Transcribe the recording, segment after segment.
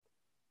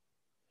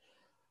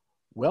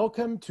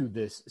Welcome to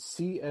this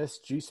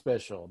CSG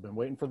Special. I've been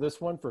waiting for this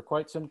one for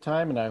quite some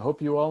time, and I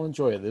hope you all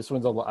enjoy it. This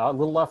one's a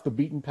little off the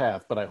beaten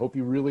path, but I hope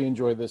you really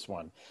enjoy this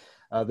one.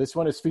 This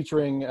one is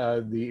featuring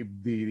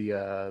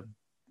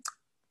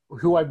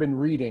who I've been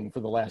reading for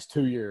the last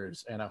 2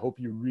 years, and I hope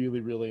you really,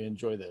 really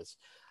enjoy this.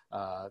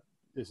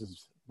 This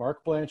is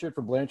Mark Blanchard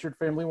from Blanchard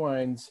Family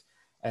Wines,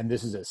 and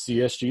this is a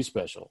CSG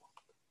Special.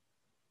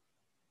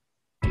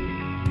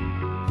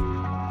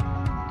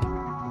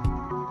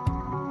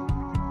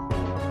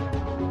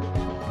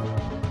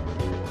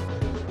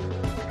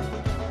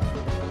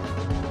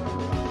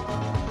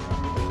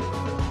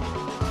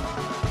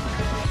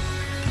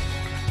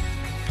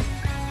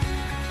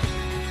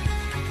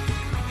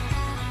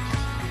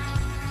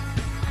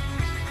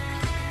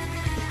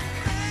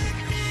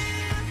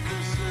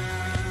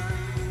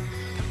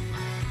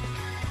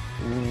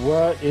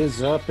 What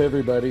is up,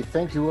 everybody?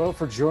 Thank you all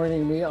for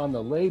joining me on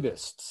the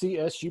latest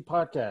CSG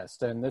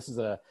podcast. And this is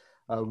a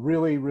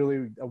really,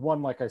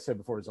 one, like I said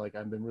before, is like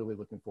I've been really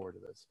looking forward to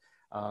this.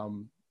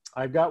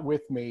 I've got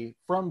with me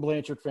from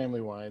Blanchard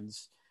Family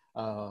Wines,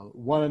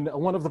 one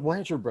of the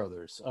Blanchard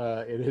brothers.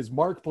 It is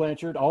Mark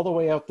Blanchard, all the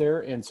way out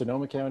there in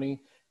Sonoma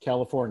County,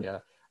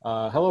 California.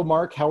 Hello,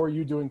 Mark. How are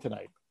you doing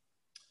tonight?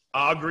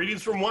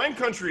 Greetings from wine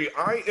country.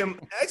 I am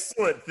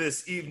excellent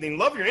this evening.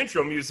 Love your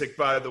intro music,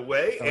 by the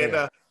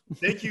way.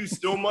 Thank you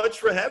so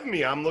much for having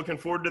me. I'm looking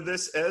forward to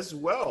this as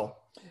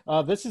well.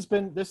 I've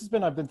been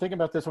thinking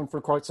about this one for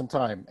quite some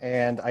time,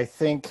 and I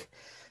think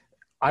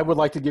I would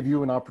like to give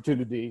you an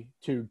opportunity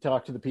to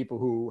talk to the people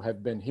who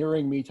have been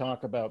hearing me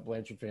talk about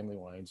Blanchard Family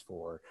Wines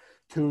for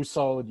 2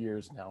 solid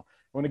years now.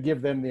 I want to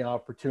give them the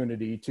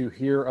opportunity to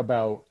hear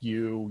about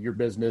you, your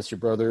business, your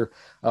brother,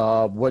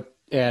 what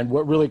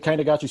really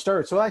kind of got you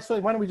started. So actually,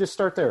 why don't we just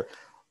start there?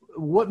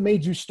 What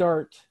made you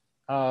start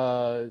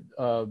a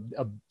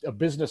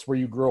business where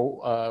you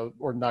grow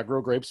or not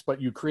grow grapes,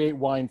 but you create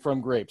wine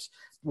from grapes?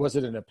 Was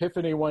it an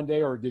epiphany one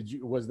day, or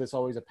was this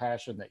always a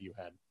passion that you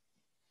had?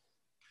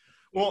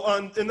 Well,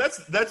 and that's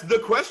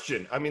the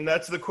question. I mean,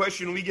 that's the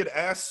question we get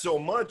asked so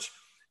much,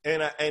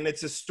 and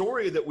it's a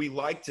story that we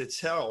like to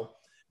tell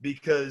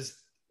because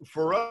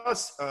for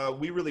us,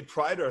 we really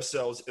pride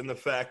ourselves in the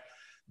fact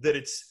that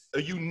it's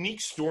a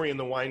unique story in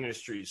the wine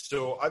industry.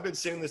 So I've been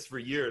saying this for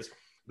years.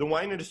 The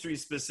wine industry,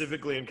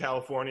 specifically in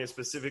California,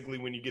 specifically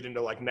when you get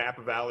into like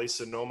Napa Valley,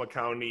 Sonoma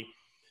County,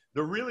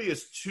 there really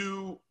is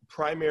 2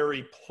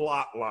 primary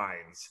plot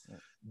lines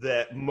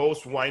that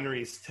most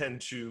wineries tend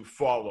to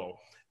follow.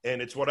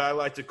 And it's what I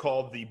like to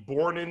call the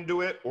born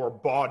into it or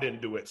bought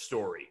into it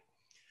story.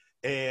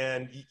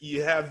 And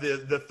you have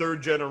the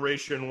 3rd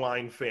generation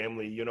wine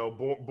family,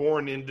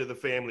 born into the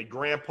family.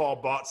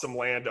 Grandpa bought some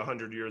land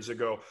 100 years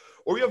ago.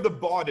 Or you have the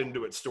bought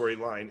into it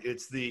storyline.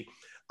 It's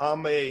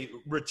I'm a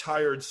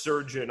retired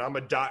surgeon. I'm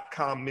a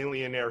 .com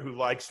millionaire who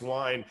likes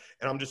wine,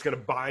 and I'm just going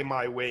to buy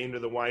my way into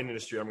the wine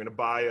industry. I'm going to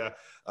buy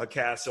a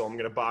castle. I'm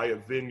going to buy a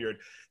vineyard.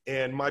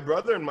 And my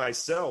brother and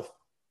myself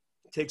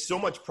take so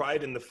much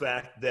pride in the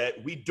fact that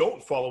we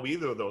don't follow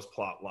either of those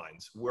plot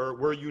lines.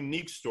 We're a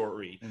unique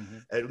story. Mm-hmm.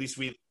 At least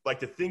we like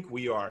to think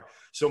we are.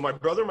 So my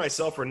brother and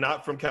myself are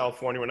not from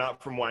California. We're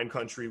not from wine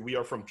country. We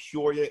are from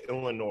Peoria,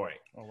 Illinois.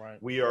 All right.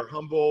 We are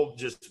humble,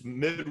 just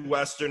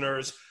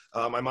Midwesterners.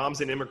 My mom's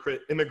an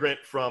immigrant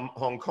from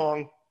Hong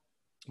Kong.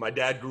 My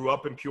dad grew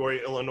up in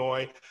Peoria,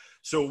 Illinois.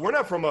 So we're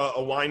not from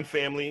a wine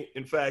family.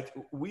 In fact,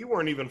 we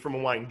weren't even from a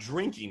wine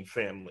drinking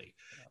family.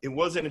 It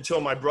wasn't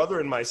until my brother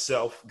and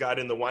myself got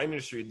in the wine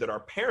industry that our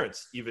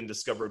parents even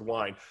discovered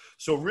wine.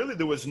 So really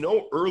there was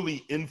no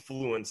early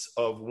influence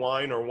of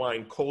wine or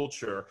wine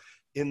culture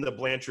in the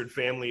Blanchard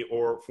family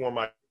or for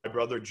my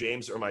brother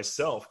James or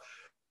myself.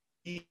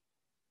 He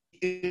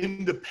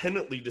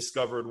independently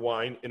discovered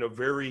wine in a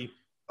very,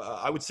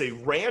 I would say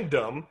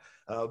random,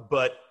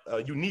 but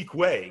unique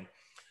way.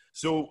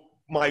 So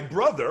my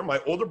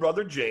older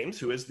brother, James,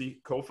 who is the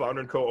co-founder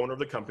and co-owner of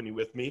the company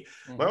with me,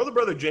 my older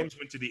brother, James,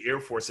 went to the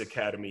Air Force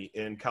Academy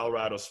in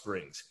Colorado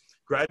Springs,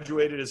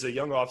 graduated as a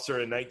young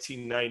officer in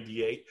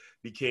 1998,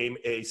 became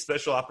a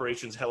special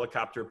operations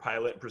helicopter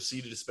pilot, and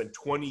proceeded to spend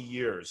 20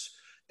 years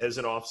as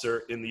an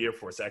officer in the Air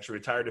Force, actually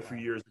retired a few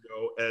years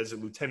ago as a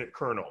lieutenant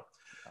colonel.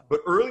 But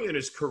early in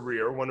his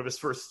career, one of his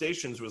first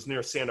stations was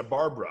near Santa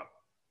Barbara.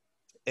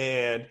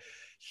 And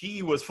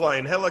he was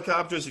flying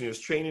helicopters and he was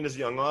training as a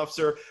young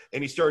officer,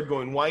 and he started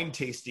going wine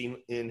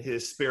tasting in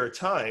his spare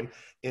time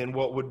in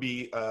what would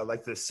be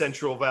like the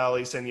Central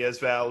Valley, San Ynez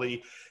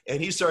Valley.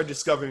 And he started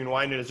discovering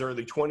wine in his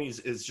early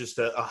 20s as just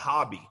a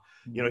hobby.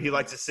 He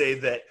liked to say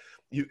that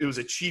it was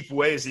a cheap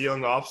way as a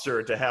young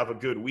officer to have a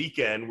good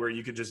weekend where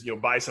you could just,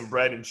 buy some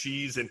bread and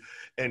cheese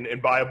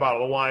and buy a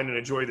bottle of wine and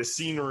enjoy the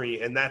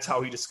scenery. And that's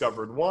how he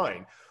discovered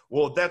wine.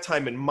 Well, at that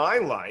time in my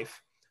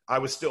life, I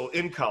was still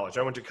in college.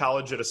 I went to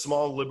college at a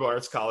small liberal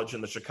arts college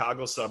in the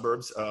Chicago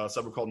suburbs, a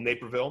suburb called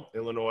Naperville,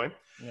 Illinois.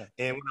 Yeah.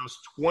 And when I was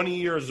 20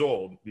 years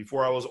old,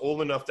 before I was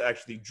old enough to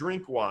actually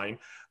drink wine,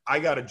 I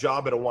got a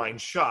job at a wine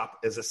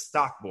shop as a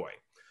stock boy.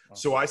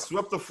 So I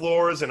swept the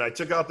floors and I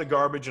took out the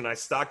garbage and I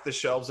stocked the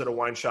shelves at a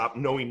wine shop,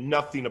 knowing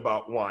nothing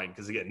about wine.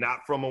 Because again,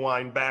 not from a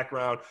wine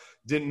background,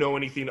 didn't know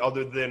anything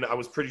other than I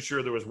was pretty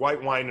sure there was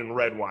white wine and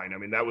red wine. I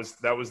mean, that was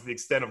the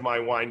extent of my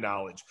wine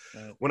knowledge.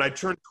 Right. When I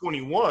turned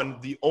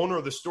 21, the owner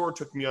of the store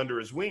took me under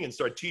his wing and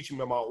started teaching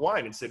me about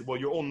wine and said, well,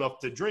 you're old enough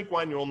to drink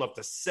wine. You're old enough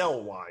to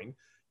sell wine.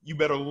 You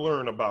better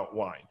learn about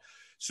wine.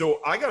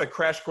 So I got a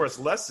crash course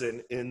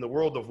lesson in the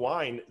world of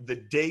wine the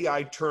day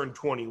I turned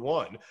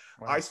 21.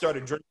 Wow. I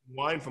started drinking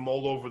wine from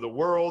all over the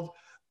world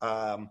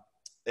and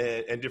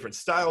different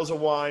styles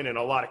of wine and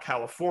a lot of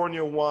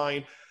California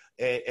wine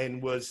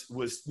and was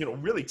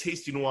really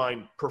tasting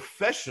wine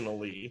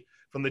professionally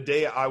from the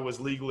day I was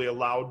legally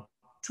allowed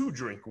to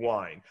drink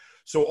wine.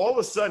 So all of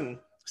a sudden,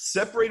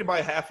 separated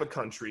by half a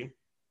country,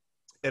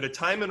 at a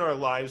time in our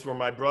lives where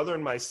my brother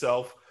and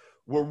myself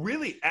were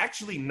really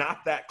actually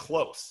not that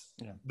close.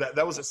 Yeah.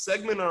 That was a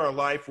segment in our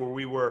life where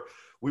we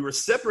were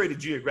separated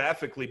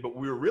geographically, but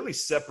we were really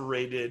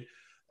separated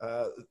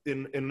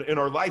in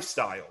our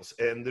lifestyles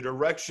and the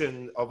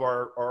direction of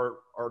our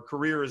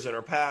careers and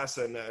our past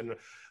and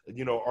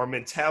our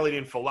mentality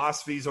and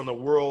philosophies on the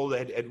world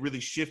had really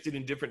shifted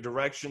in different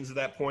directions at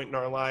that point in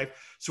our life.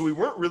 So we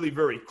weren't really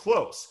very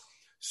close.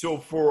 So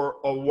for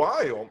a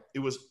while, it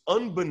was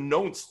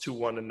unbeknownst to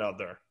one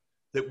another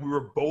that we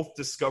were both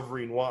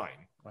discovering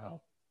wine.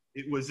 Wow.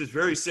 It was this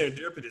very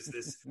serendipitous,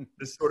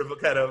 this sort of a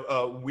kind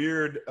of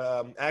weird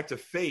act of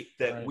fate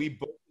that right. We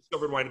both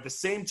discovered wine at the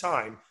same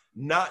time,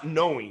 not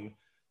knowing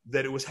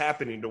that it was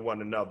happening to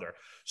one another.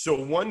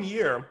 So one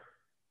year,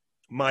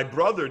 my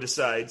brother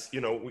decides,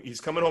 he's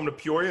coming home to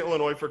Peoria,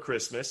 Illinois for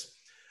Christmas.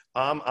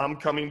 I'm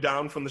coming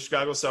down from the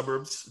Chicago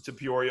suburbs to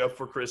Peoria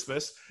for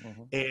Christmas.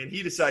 Mm-hmm. And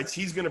he decides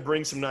he's going to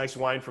bring some nice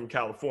wine from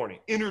California,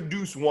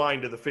 introduce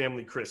wine to the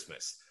family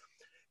Christmas.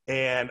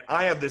 And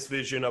I have this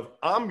vision of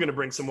I'm going to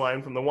bring some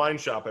wine from the wine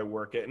shop I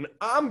work at, and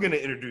I'm going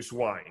to introduce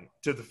wine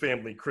to the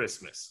family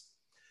Christmas.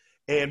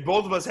 And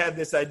both of us had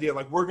this idea,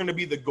 like we're going to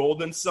be the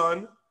golden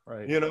son,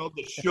 right. That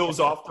shows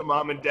off to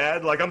mom and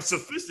dad. Like I'm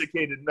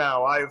sophisticated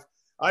now.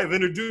 I've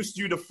introduced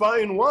you to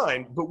fine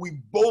wine, but we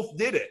both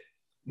did it,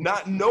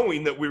 not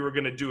knowing that we were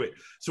going to do it.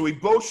 So we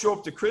both show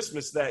up to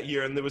Christmas that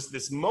year, and there was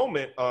this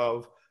moment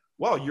of,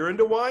 wow, you're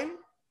into wine?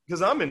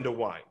 Because I'm into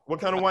wine.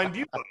 What kind of wine do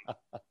you like?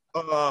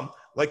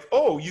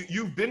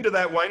 You've been to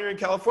that winery in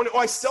California? Oh,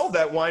 I sell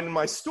that wine in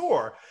my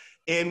store.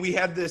 And we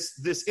had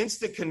this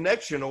instant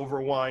connection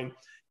over wine.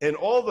 And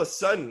all of a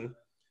sudden,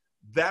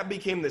 that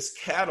became this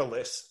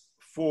catalyst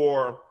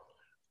for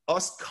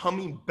us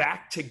coming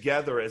back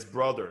together as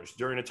brothers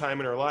during a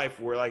time in our life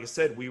where, like I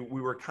said, we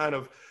were kind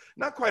of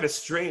not quite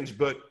estranged,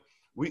 but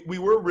we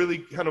were really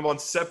kind of on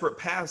separate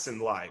paths in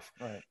life.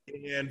 Right.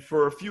 And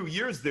for a few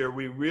years there,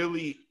 we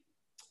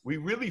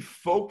really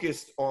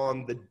focused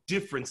on the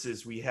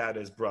differences we had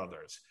as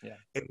brothers. Yeah.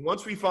 And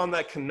once we found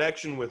that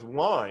connection with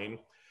wine,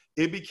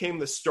 it became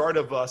the start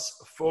of us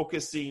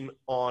focusing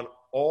on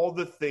all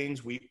the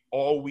things we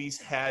always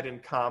had in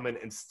common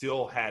and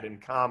still had in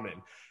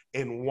common.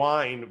 And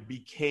wine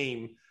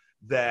became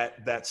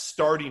that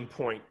starting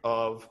point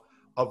of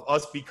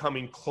us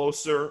becoming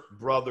closer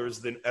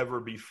brothers than ever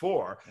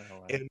before. Oh,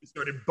 wow. And we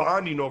started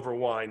bonding over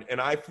wine. And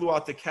I flew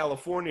out to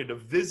California to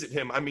visit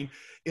him. I mean,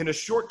 in a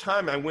short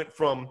time, I went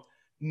from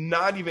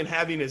not even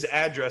having his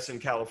address in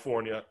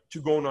California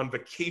to going on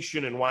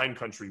vacation in wine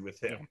country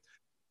with him.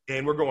 Yeah.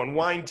 And we're going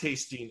wine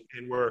tasting,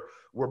 and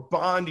we're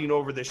bonding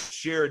over this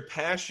shared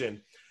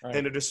passion. Right.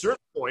 And at a certain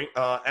point,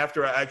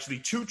 after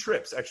two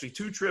trips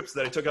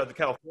that I took out to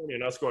California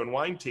and us going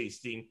wine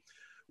tasting,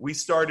 we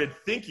started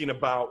thinking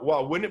about,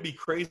 wow, wouldn't it be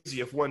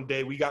crazy if one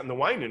day we got in the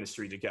wine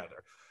industry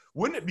together?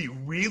 Wouldn't it be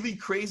really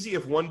crazy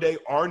if one day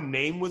our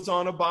name was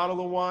on a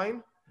bottle of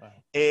wine? Wow.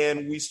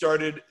 And we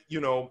started,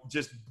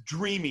 just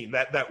dreaming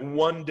that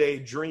one day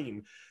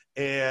dream.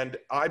 And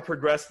I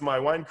progressed my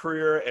wine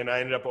career, and I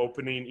ended up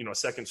opening, a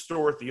second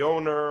store with the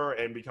owner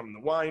and becoming the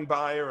wine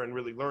buyer and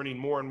really learning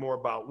more and more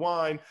about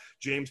wine.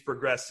 James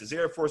progressed his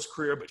Air Force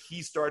career, but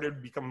he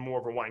started becoming more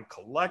of a wine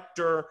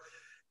collector.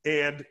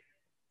 And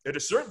at a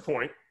certain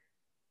point,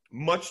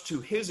 much to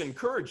his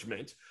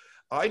encouragement,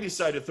 I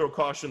decided to throw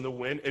caution in the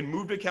wind and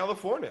move to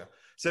California.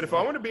 Said, if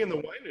I want to be in the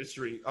wine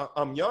industry,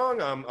 I'm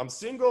young, I'm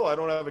single, I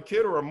don't have a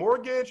kid or a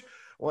mortgage.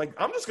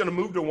 I'm just going to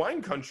move to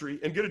wine country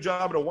and get a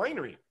job at a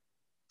winery.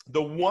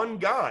 The one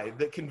guy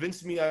that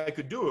convinced me I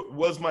could do it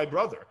was my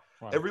brother.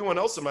 Wow. Everyone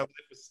else in my life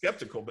was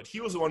skeptical, but he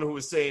was the one who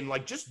was saying,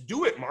 just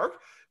do it, Mark.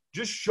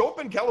 Just show up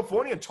in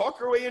California and talk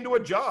your way into a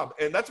job.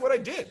 And that's what I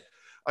did.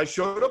 I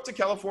showed up to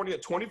California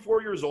at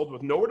 24 years old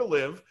with nowhere to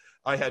live.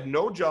 I had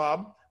no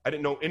job. I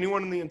didn't know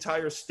anyone in the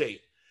entire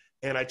state.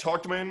 And I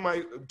talked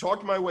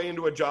my way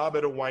into a job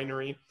at a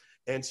winery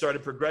and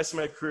started progressing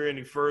my career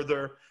any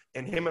further.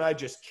 And him and I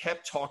just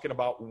kept talking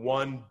about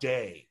one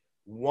day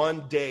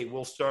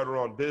we'll start our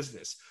own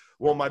business.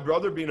 Well, my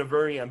brother being a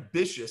very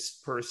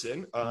ambitious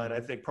person, and I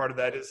think part of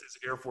that is his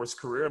Air Force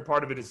career, and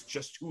part of it is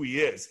just who he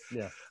is.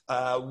 Yeah.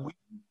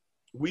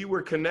 We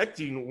were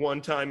connecting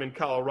one time in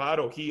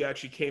Colorado. He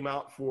actually came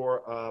out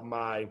for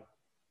my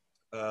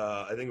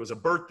I think it was a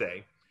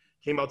birthday,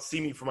 came out to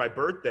see me for my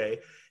birthday.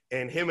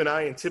 And him and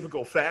I, in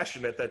typical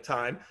fashion at that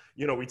time,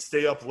 we'd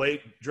stay up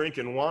late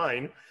drinking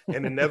wine,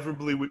 and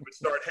inevitably we would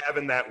start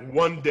having that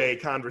one-day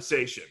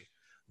conversation.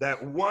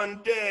 That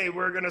one day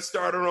we're going to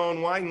start our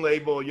own wine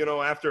label,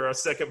 after our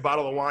second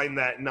bottle of wine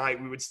that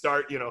night, we would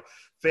start,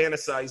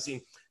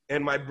 fantasizing.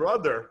 And my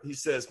brother, he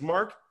says,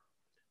 Mark,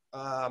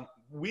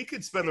 we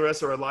could spend the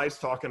rest of our lives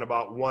talking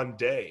about one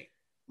day.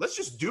 Let's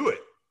just do it.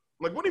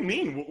 I'm like, what do you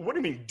mean? What do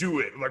you mean do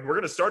it? Like, we're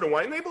going to start a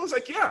wine label? It's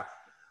like, yeah.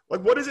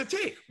 Like, what does it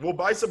take? We'll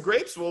buy some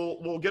grapes.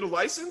 We'll get a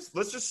license.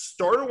 Let's just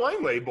start a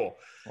wine label.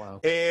 Wow.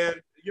 And,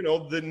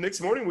 the next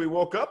morning we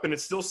woke up and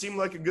it still seemed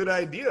like a good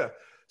idea.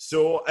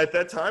 So at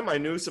that time, I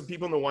knew some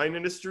people in the wine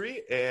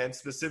industry, and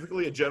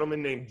specifically a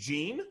gentleman named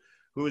Gene,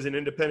 who is an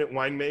independent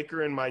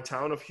winemaker in my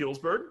town of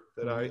Healdsburg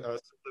that I still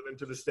live in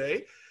to this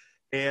day.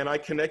 And I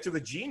connected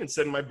with Gene and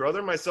said, my brother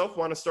and myself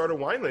want to start a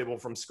wine label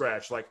from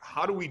scratch. Like,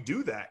 how do we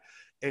do that?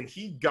 And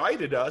he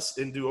guided us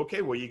into,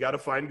 okay, well, you got to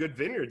find good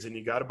vineyards, and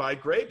you got to buy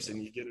grapes,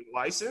 and you get a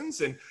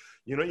license, and,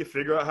 you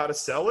figure out how to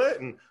sell it,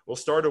 and we'll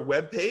start a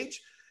web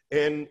page.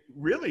 And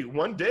really,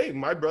 one day,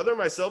 my brother and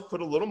myself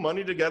put a little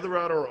money together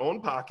out of our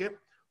own pocket.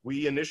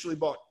 We initially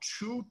bought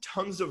 2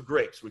 tons of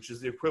grapes, which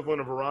is the equivalent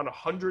of around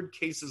 100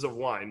 cases of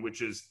wine,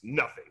 which is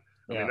nothing.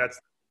 I mean, that's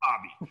the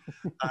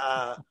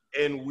hobby.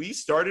 And we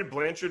started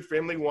Blanchard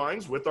Family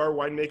Wines with our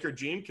winemaker,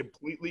 Gene,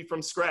 completely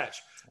from scratch.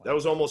 That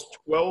was almost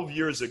 12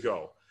 years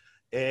ago.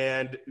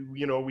 And,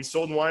 we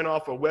sold wine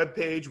off a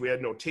webpage. We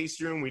had no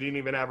tasting room. We didn't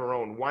even have our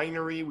own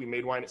winery. We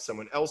made wine at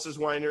someone else's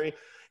winery.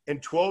 And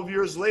 12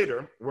 years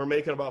later, we're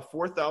making about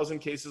 4,000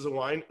 cases of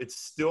wine. It's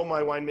still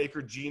my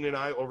winemaker, Gene, and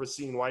I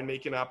overseeing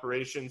winemaking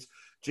operations.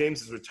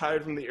 James is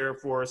retired from the Air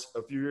Force.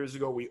 A few years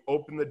ago, we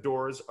opened the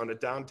doors on a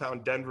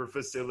downtown Denver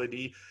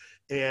facility.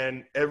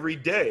 And every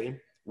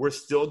day, we're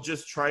still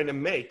just trying to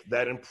make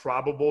that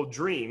improbable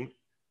dream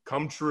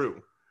come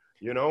true.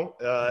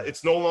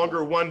 It's no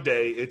longer one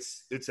day,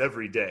 it's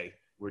every day.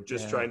 We're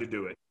just trying to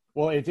do it.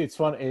 Well, it's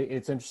fun.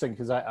 It's interesting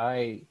because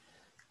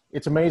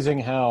it's amazing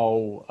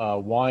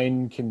how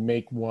wine can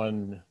make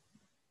one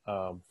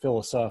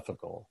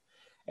philosophical.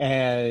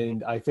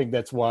 And I think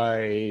that's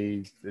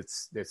why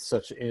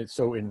it's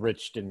so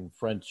enriched in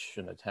French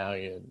and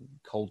Italian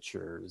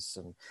cultures.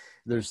 And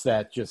there's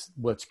that just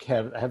let's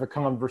have a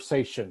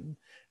conversation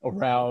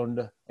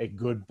around a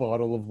good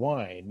bottle of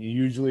wine.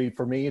 Usually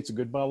for me, it's a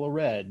good bottle of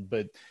red,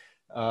 but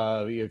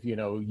if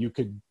you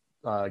could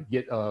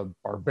get a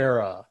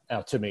Barbera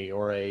out to me,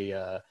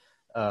 or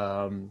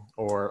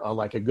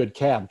like a good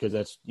cab, because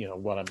that's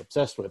what I'm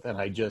obsessed with, and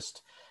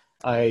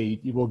I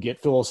will get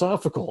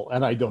philosophical,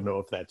 and I don't know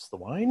if that's the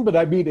wine, but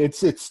I mean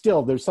it's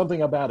still, there's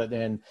something about it,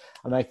 and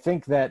I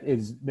think that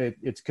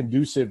it's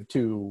conducive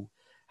to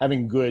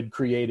having good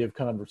creative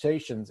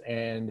conversations.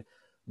 And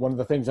one of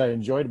the things I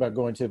enjoyed about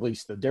going to at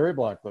least the Dairy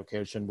Block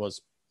location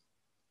was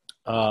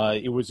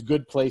it was a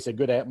good place, a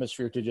good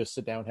atmosphere to just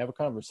sit down and have a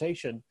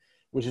conversation,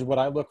 which is what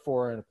I look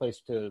for in a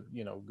place to,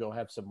 go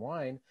have some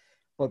wine.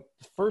 But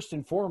first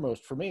and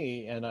foremost for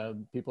me,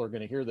 and people are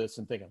going to hear this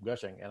and think I'm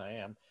gushing, and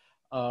I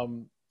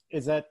am,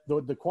 is that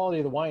the quality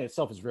of the wine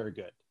itself is very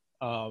good.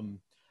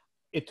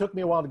 It took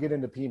me a while to get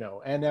into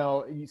Pinot. And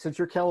now, since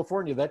you're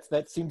California, that's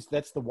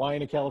the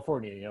wine of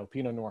California,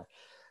 Pinot Noir.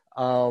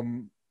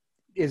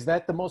 Is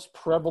that the most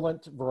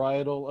prevalent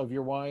varietal of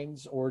your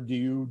wines, or do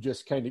you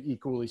just kind of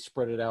equally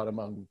spread it out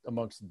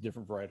amongst the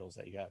different varietals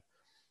that you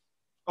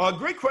have?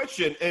 Great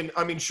question. And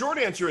I mean, short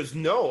answer is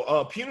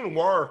no. Pinot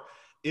Noir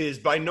is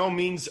by no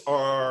means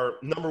our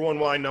number one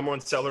wine, number one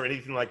seller,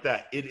 anything like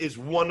that. It is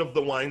one of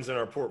the wines in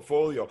our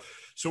portfolio.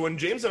 So when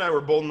James and I were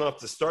bold enough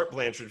to start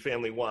Blanchard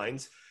Family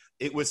Wines,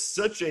 it was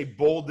such a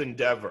bold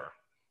endeavor.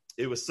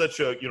 It was such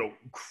a,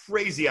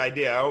 crazy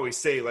idea. I always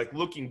say, like,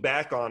 looking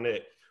back on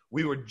it,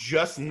 we were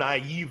just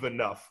naive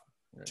enough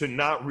to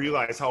not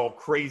realize how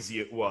crazy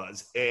it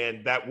was.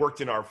 And that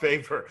worked in our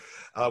favor.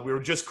 We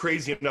were just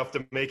crazy enough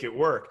to make it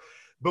work.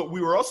 But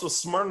we were also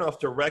smart enough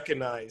to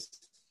recognize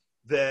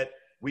that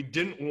we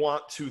didn't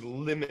want to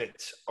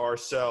limit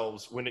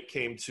ourselves when it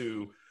came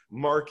to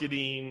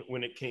marketing,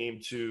 when it came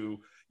to,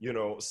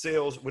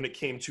 sales, when it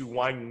came to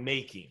wine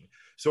making.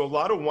 So a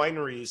lot of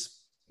wineries,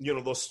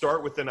 they'll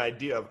start with an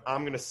idea of,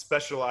 I'm going to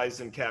specialize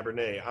in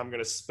Cabernet. I'm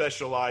going to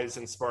specialize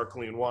in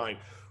sparkling wine.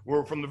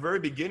 Where from the very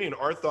beginning,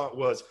 our thought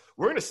was,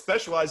 we're going to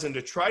specialize in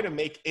to try to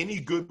make any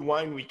good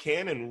wine we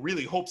can and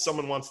really hope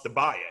someone wants to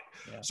buy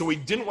it. Yeah. So we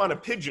didn't want to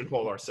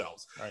pigeonhole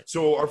ourselves. Right.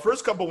 So our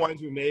first couple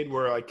wines we made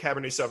were like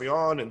Cabernet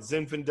Sauvignon and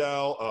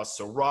Zinfandel.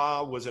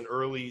 Syrah was an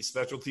early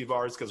specialty of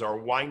ours because our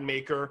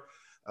winemaker,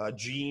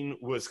 Gene,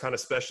 was kind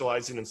of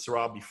specializing in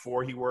Syrah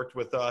before he worked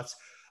with us.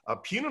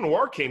 Pinot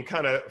Noir came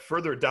kind of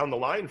further down the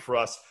line for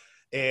us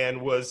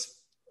and was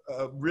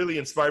really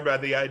inspired by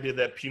the idea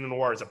that Pinot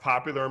Noir is a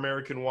popular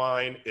American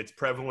wine. It's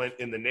prevalent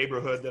in the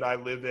neighborhood that I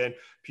live in.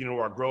 Pinot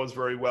Noir grows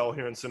very well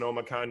here in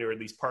Sonoma County, or at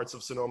least parts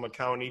of Sonoma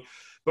County.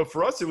 But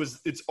for us,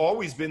 it's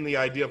always been the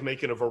idea of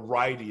making a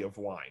variety of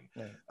wine.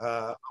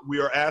 Right. We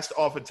are asked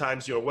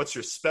oftentimes, what's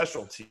your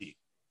specialty?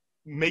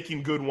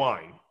 Making good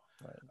wine.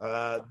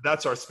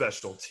 That's our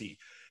specialty.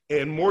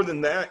 And more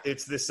than that,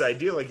 it's this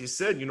idea, like you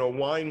said,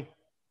 wine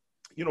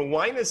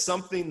is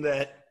something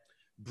that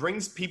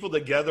brings people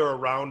together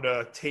around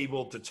a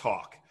table to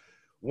talk.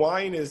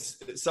 Wine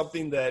is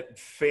something that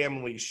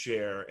families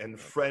share and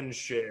friends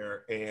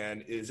share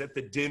and is at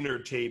the dinner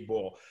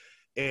table.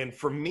 And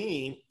for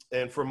me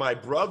and for my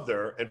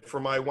brother and for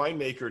my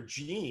winemaker,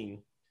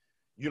 Gene,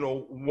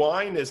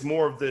 wine is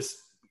more of this,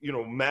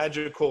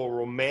 magical,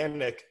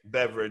 romantic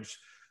beverage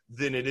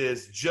than it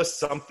is just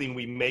something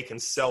we make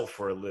and sell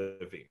for a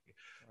living.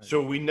 Right.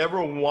 So we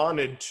never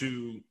wanted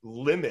to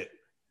limit,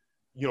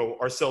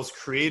 ourselves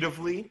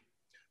creatively.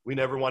 We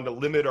never wanted to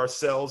limit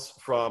ourselves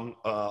from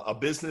a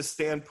business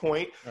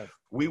standpoint. Right.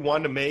 We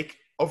wanted to make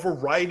a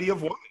variety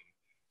of wine.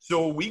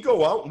 So we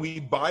go out and we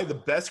buy the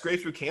best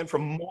grapes we can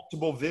from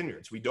multiple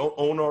vineyards. We don't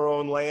own our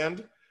own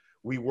land.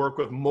 We work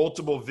with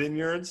multiple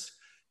vineyards,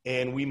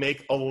 and we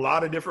make a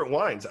lot of different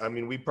wines. I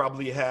mean, we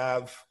probably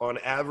have on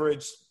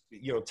average,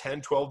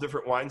 10, 12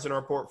 different wines in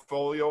our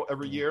portfolio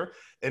every year.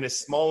 And as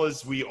small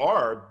as we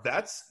are,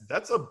 that's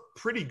a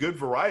pretty good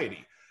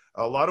variety.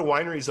 A lot of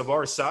wineries of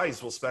our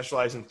size will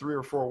specialize in 3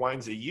 or 4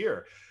 wines a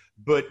year.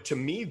 But to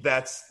me,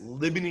 that's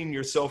limiting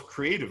yourself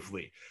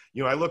creatively.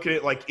 I look at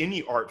it like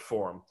any art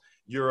form.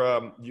 You're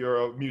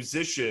a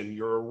musician,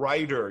 you're a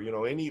writer,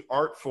 any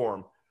art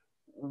form.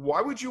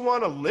 Why would you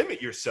want to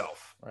limit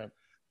yourself? Right.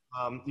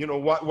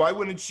 Why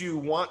wouldn't you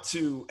want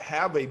to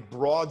have a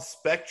broad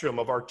spectrum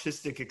of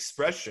artistic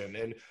expression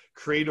and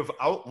creative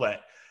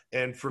outlet?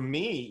 And for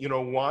me,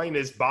 wine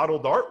is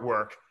bottled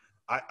artwork.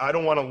 I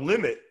don't want to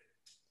limit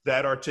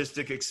that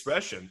artistic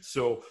expression.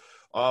 So,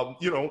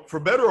 for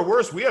better or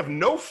worse, we have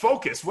no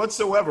focus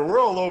whatsoever. We're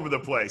all over the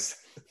place.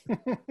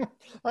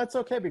 That's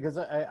okay, because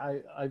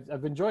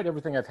I've enjoyed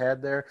everything I've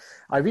had there.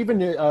 I've even,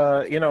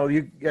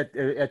 you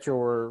at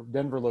your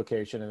Denver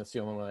location, and it's the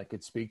only one I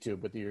could speak to,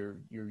 but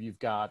you've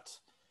got,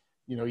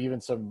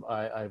 even some,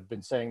 I've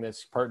been saying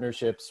this,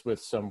 partnerships with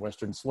some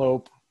Western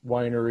Slope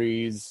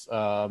wineries.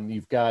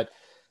 You've got,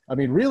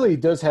 really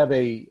does have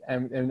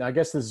and I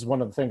guess this is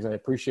one of the things I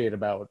appreciate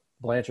about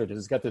Blanchard is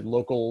it's got the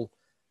local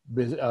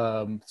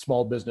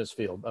small business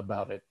field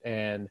about it.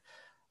 And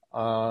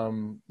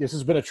this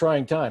has been a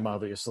trying time,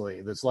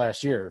 obviously, this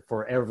last year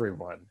for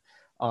everyone.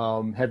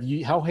 How have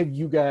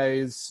you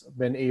guys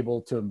been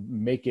able to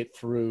make it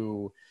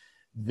through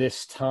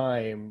this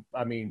time?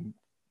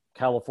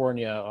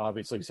 California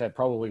obviously has had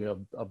probably a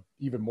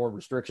even more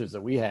restrictions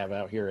that we have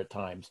out here at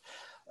times.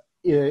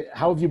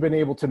 How have you been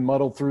able to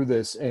muddle through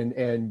this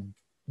and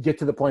get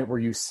to the point where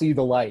you see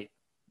the light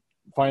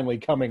finally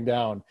coming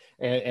down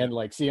and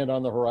like seeing it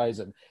on the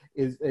horizon?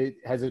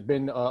 Has it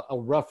been a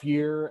rough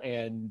year,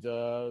 and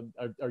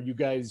are you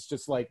guys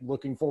just like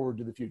looking forward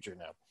to the future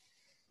now?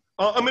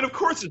 Of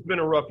course it's been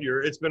a rough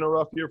year. It's been a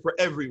rough year for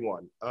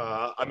everyone.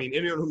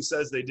 Anyone who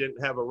says they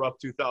didn't have a rough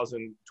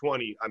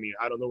 2020,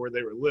 I don't know where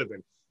they were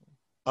living.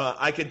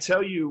 I can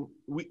tell you,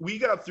 we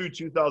got through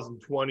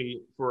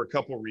 2020 for a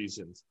couple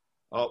reasons.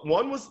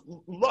 One was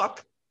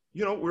luck.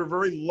 We're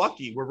very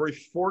lucky. We're very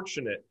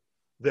fortunate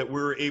that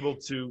we were able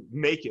to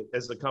make it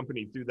as a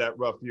company through that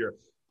rough year.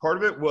 Part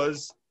of it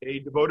was a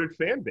devoted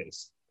fan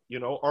base.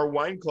 Our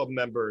wine club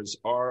members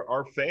are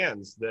our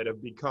fans that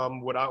have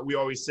become we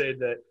always say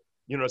that,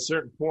 at a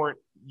certain point,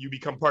 you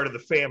become part of the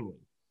family.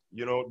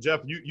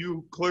 Jeff,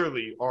 you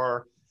clearly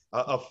are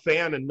a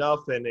fan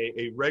enough and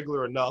a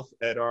regular enough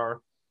at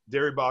our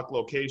Dairy Bach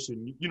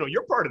location.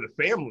 You're part of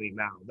the family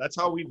now. That's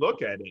how we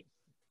look at it.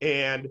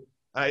 And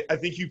I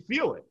think you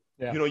feel it.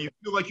 Yeah. You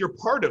feel like you're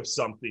part of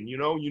something. You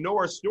know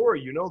our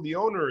story. The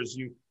owners.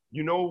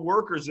 You know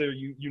workers there.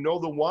 You know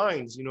the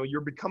wines.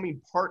 You're becoming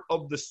part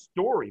of the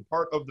story,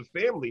 part of the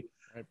family.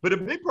 Right. But a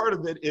big part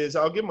of it is,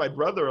 I'll give my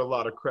brother a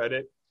lot of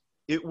credit.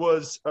 It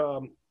was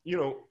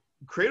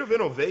creative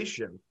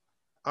innovation.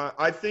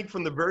 I think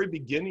from the very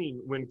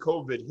beginning, when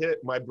COVID hit,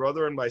 my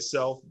brother and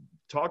myself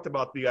talked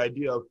about the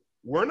idea of,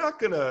 we're not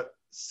going to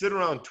sit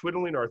around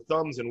twiddling our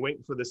thumbs and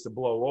waiting for this to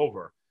blow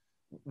over.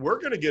 We're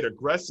going to get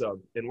aggressive,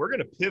 and we're going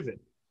to pivot,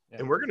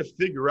 and we're going to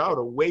figure out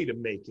a way to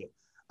make it.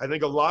 I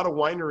think a lot of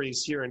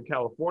wineries here in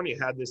California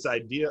had this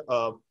idea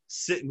of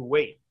sit and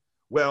wait.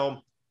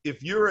 Well,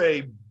 if you're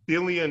a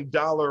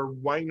billion-dollar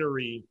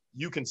winery,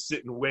 you can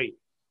sit and wait.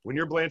 When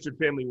you're Blanchard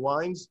Family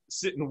Wines,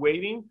 sit and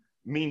waiting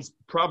means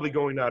probably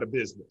going out of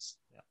business.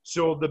 Yeah.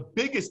 So the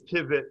biggest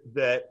pivot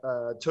that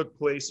took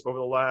place over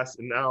the last,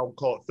 and now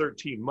call it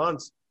 13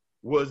 months,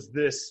 was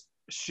this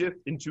shift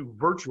into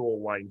virtual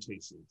wine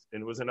tastings.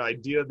 And it was an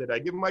idea that I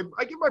give my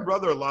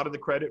brother a lot of the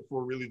credit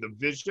for, really the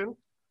vision,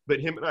 but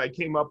him and I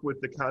came up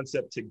with the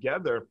concept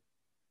together,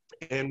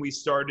 and we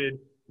started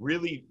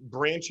really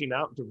branching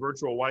out to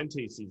virtual wine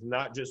tastings,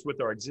 not just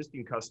with our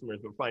existing customers,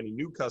 but finding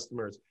new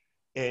customers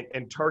and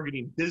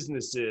targeting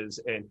businesses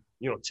and,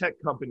 tech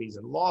companies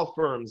and law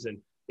firms and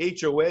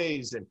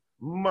HOAs and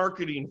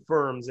marketing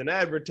firms and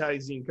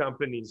advertising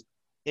companies.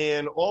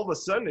 And all of a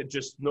sudden it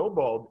just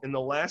snowballed. In the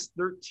last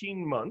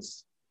 13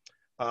 months,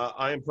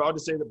 I am proud to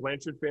say that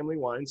Blanchard Family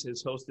Wines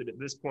has hosted at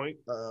this point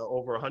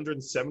over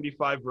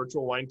 175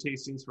 virtual wine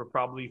tastings for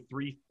probably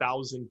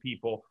 3,000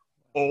 people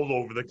all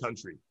over the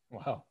country.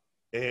 Wow.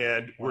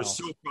 And we're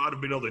so proud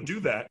of being able to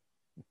do that.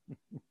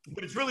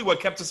 But it's really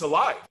what kept us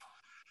alive.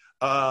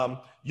 And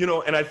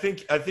I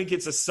think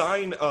it's a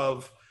sign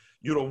of,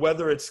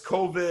 whether it's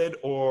COVID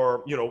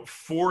or,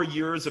 4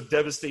 years of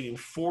devastating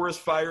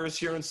forest fires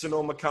here in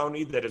Sonoma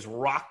County that is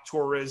rock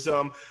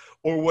tourism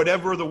or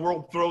whatever the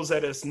world throws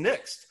at us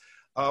next.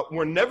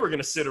 We're never going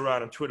to sit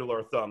around and twiddle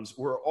our thumbs.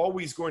 We're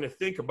always going to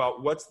think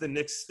about what's the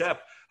next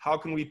step. How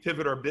can we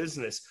pivot our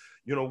business?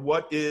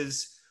 What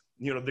is,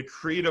 the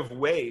creative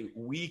way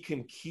we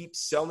can keep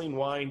selling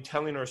wine,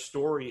 telling our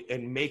story,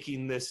 and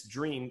making this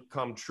dream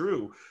come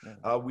true.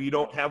 We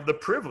don't have the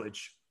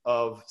privilege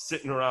of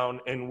sitting around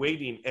and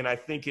waiting. And I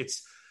think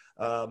it's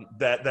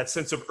that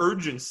sense of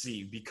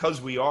urgency,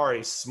 because we are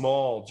a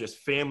small, just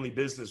family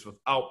business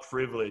without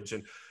privilege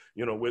and,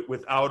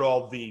 without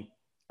all the,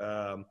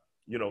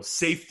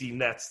 safety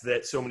nets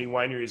that so many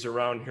wineries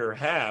around here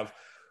have.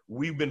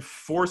 We've been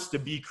forced to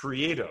be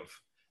creative.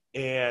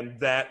 And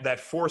that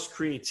forced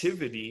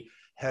creativity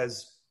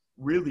has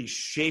really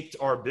shaped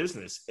our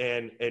business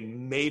and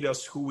made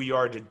us who we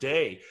are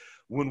today.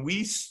 When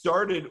we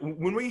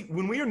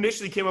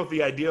initially came up with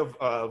the idea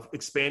of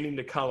expanding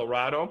to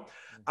Colorado,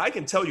 I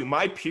can tell you,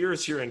 my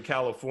peers here in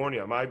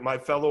California, my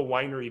fellow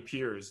winery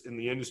peers in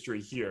the industry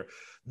here,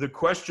 the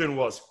question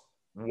was,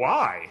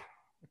 why?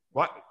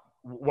 Why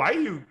are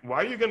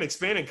you going to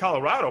expand in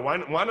Colorado?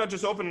 Why not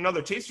just open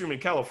another tasting room in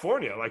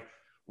California? Like,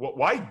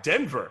 why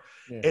Denver?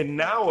 Yeah. And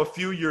now, a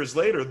few years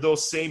later,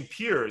 those same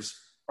peers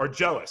are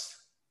jealous,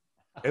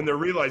 and they're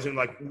realizing,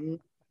 like,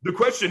 the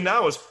question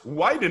now is,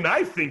 why didn't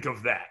I think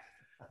of that?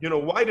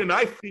 Why didn't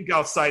I think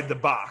outside the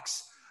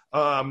box?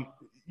 And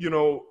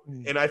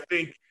I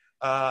think,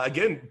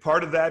 again,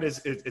 part of that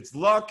is it's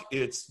luck,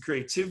 it's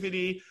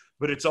creativity,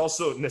 but it's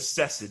also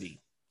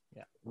necessity.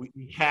 Yeah.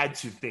 We had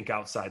to think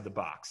outside the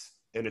box,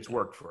 and it's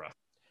worked for us.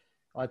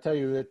 I tell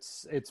you,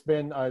 it's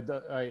been,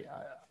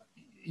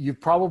 you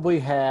probably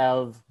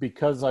have,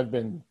 because I've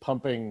been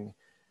pumping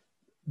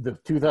the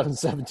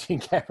 2017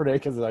 Cabernet,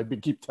 because I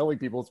keep telling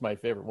people it's my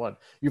favorite one.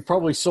 You've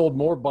probably sold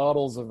more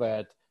bottles of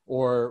that,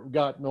 or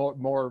got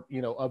more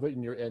of it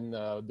in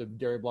the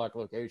Dairy Block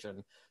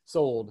location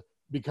sold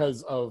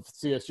because of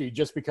CSG,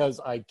 just because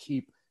I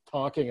keep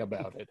talking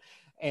about it.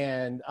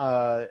 And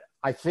I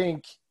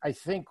think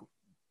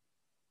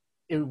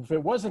if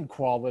it wasn't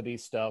quality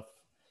stuff,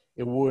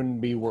 it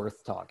wouldn't be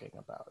worth talking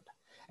about.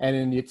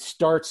 And it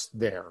starts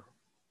there.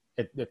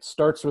 It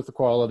starts with the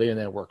quality, and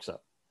then it works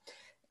up.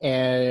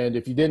 And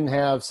if you didn't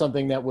have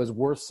something that was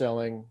worth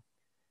selling,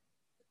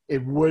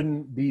 it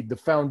wouldn't be the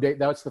foundation.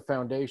 That's the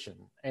foundation.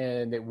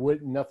 And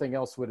nothing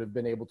else would have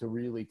been able to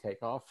really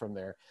take off from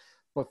there.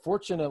 But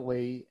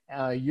fortunately,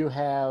 you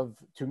have,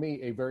 to me,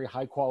 a very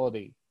high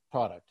quality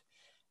product.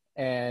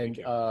 And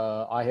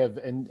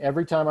and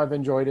every time I've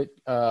enjoyed it,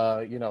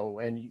 our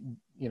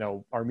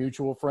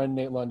mutual friend,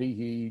 Nate Lundy,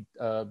 he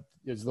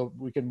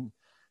we can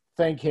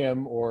thank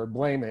him or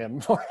blame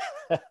him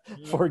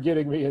for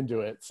getting me into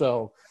it.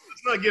 So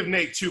let's not give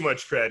Nate too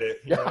much credit.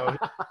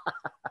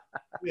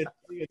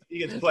 He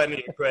gets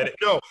plenty of credit.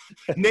 No,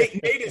 Nate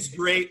is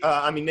great.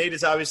 Nate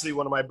is obviously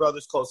one of my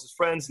brother's closest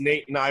friends.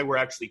 Nate and I were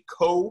actually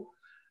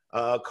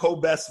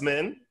co-best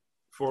men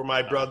for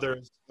my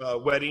brother's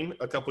wedding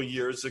a couple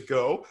years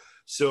ago.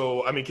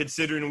 So,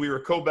 considering we were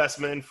co-best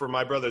men for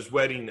my brother's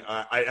wedding,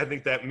 I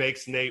think that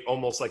makes Nate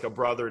almost like a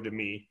brother to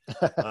me.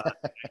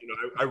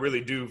 I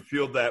really do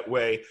feel that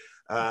way.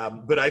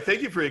 But I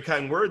thank you for your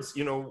kind words.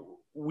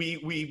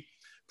 We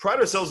pride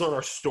ourselves on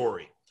our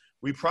story.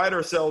 We pride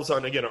ourselves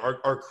on, again,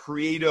 our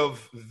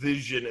creative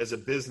vision as a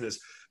business.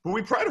 But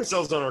we pride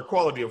ourselves on our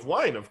quality of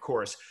wine, of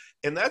course.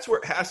 And that's where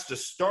it has to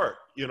start.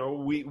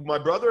 My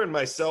brother and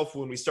myself,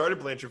 when we started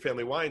Blanchard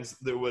Family Wines,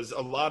 there was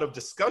a lot of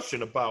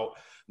discussion about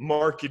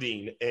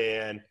marketing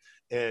and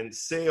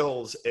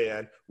sales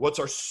and what's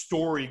our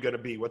story going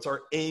to be, what's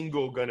our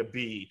angle going to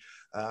be,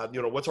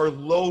 what's our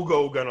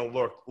logo going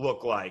to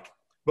look like.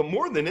 But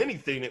more than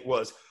anything, it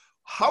was,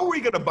 how are we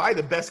going to buy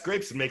the best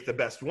grapes and make the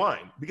best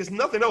wine? Because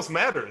nothing else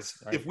matters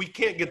if we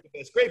can't get the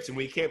best grapes and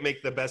we can't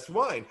make the best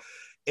wine.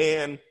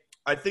 And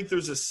I think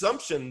there's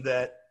assumption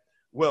that,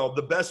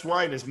 the best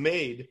wine is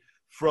made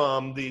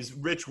from these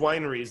rich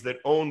wineries that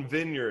own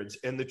vineyards.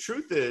 And the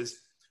truth is,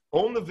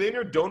 own the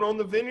vineyard, don't own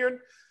the vineyard,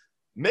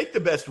 make the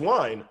best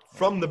wine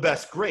from the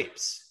best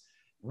grapes.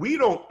 We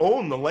don't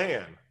own the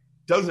land.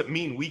 Doesn't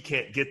mean we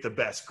can't get the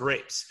best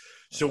grapes.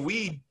 So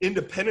we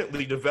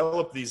independently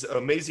develop these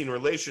amazing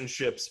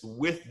relationships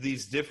with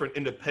these different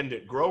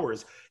independent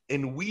growers,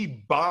 and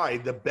we buy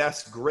the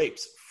best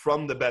grapes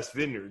from the best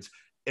vineyards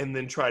and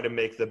then try to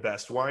make the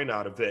best wine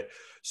out of it.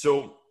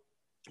 So,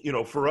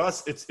 for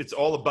us, it's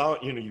all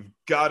about, you've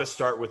got to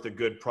start with a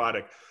good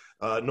product,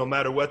 no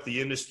matter what the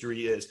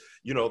industry is.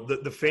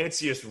 The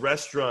fanciest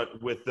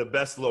restaurant with the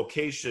best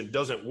location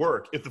doesn't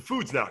work if the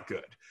food's not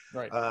good.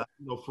 Right.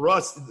 For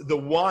us, the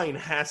wine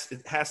has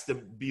to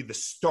be the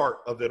start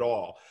of it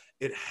all.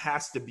 It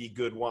has to be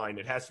good wine.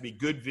 It has to be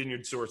good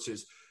vineyard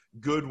sources,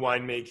 good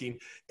winemaking.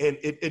 And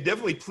it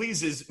definitely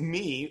pleases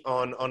me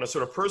on a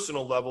sort of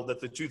personal level that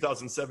the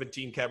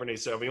 2017 Cabernet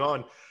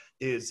Sauvignon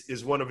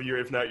is one of your,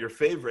 if not your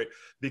favorite,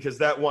 because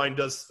that wine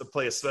does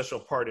play a special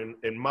part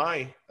in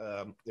my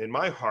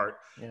heart,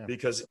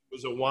 because it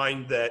was a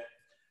wine that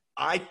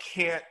I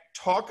can't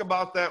talk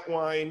about that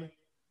wine,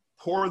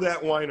 pour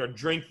that wine, or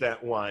drink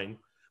that wine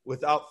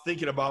without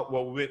thinking about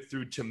what we went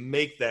through to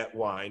make that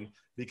wine,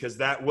 because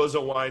that was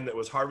a wine that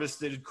was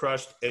harvested,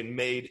 crushed, and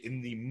made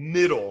in the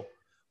middle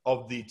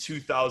of the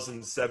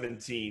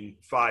 2017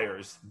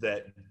 fires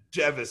that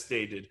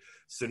devastated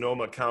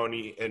Sonoma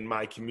County and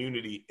my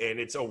community. And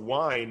it's a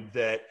wine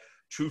that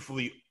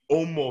truthfully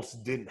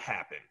almost didn't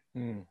happen.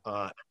 And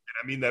I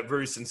mean that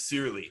very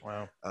sincerely.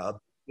 Wow. The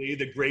day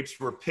the grapes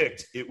were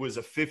picked, it was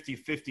a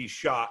 50-50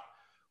 shot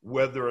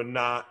whether or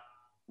not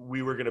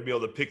we were going to be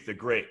able to pick the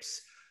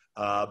grapes.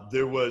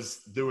 There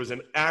was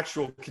an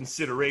actual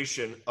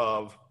consideration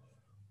of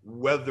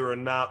whether or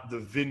not the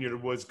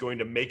vineyard was going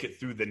to make it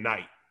through the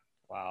night.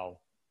 Wow.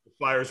 The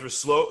fires were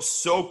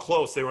so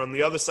close. They were on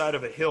the other side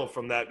of a hill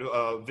from that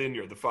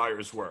vineyard, the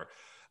fires were.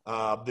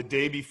 The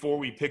day before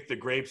we picked the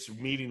grapes,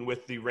 meeting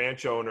with the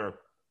ranch owner,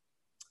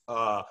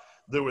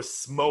 there was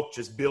smoke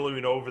just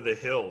billowing over the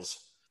hills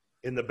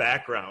in the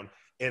background.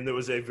 And there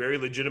was a very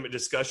legitimate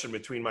discussion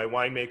between my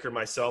winemaker,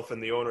 myself,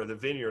 and the owner of the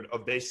vineyard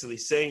of basically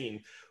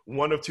saying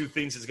one of two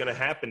things is going to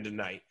happen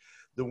tonight.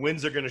 The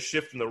winds are going to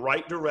shift in the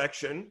right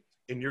direction,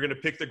 and you're going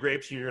to pick the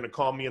grapes, and you're going to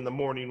call me in the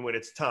morning when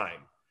it's time.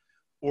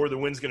 Or the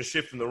wind's going to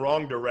shift in the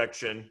wrong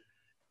direction,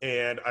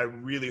 and I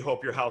really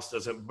hope your house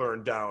doesn't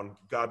burn down.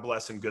 God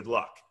bless and good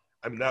luck.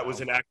 I mean, that was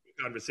an actual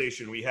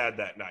conversation we had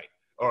that night,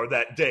 or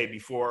that day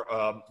before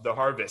the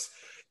harvest.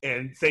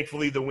 And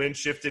thankfully, the wind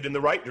shifted in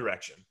the right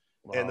direction.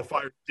 Wow. And the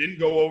fire didn't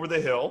go over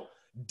the hill,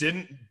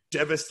 didn't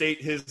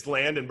devastate his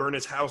land and burn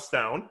his house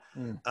down,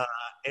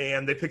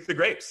 and they picked the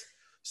grapes.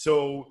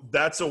 So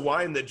that's a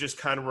wine that just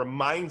kind of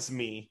reminds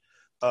me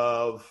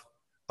of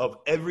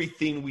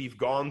everything we've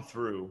gone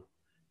through.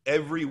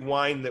 Every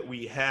wine that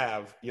we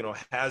have,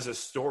 has a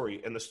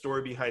story, and the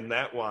story behind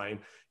that wine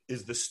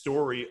is the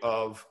story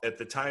of, at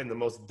the time, the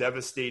most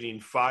devastating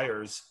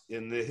fires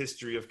in the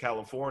history of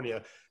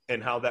California,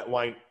 and how that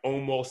wine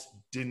almost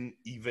didn't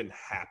even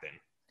happen.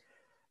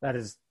 That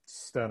is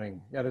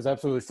stunning. That is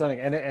absolutely stunning.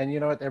 And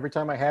you know what? Every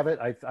time I have it,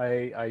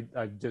 I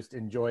just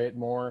enjoy it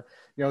more.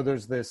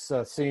 There's this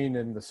scene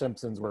in The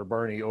Simpsons where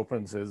Barney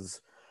opens his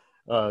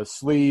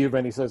sleeve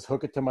and he says,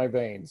 "Hook it to my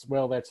veins."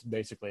 Well, that's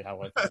basically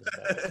how I think of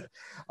that.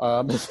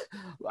 I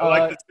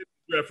like the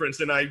Simpsons reference,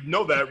 and I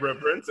know that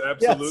reference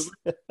absolutely.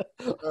 Yes.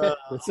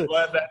 I'm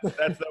glad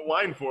that's the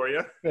wine for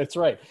you. That's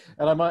right.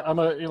 And I'm a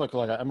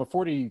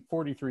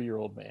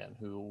 43-year-old man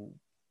who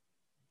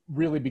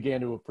really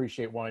began to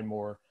appreciate wine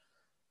more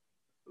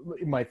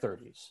in my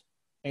 30s.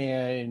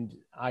 And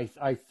I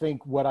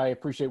think what I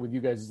appreciate with you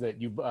guys is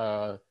that you've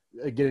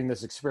getting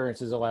this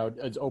experience has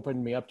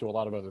opened me up to a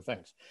lot of other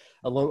things.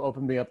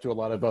 Opened me up to a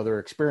lot of other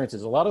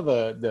experiences. A lot of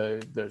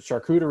the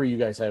charcuterie you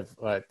guys have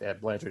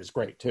at Blanchard is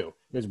great too.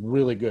 It's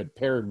really good,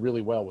 paired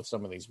really well with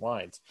some of these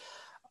wines.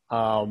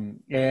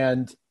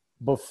 And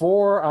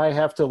before I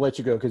have to let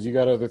you go, because you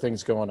got other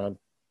things going on,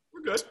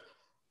 we're good.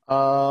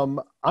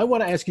 I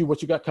want to ask you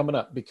what you got coming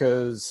up,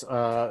 because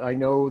I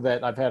know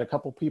that I've had a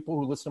couple people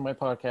who listen to my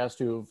podcast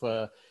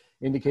who've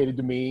indicated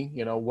to me,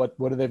 what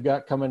do they've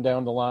got coming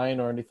down the line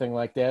or anything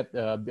like that.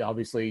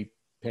 Obviously,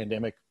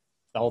 pandemic,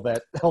 all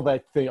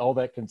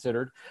that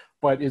considered.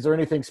 But is there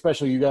anything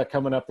special you got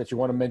coming up that you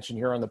want to mention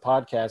here on the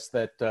podcast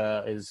that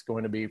is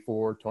going to be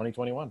for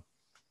 2021?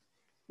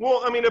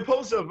 Well, I mean,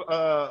 opposed of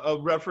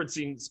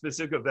referencing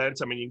specific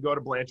events, I mean, you can go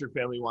to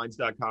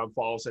BlanchardFamilyWines.com,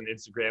 follow us on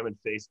Instagram and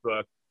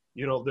Facebook.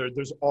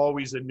 There's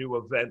always a new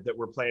event that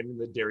we're planning in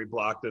the dairy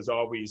block. There's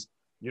always,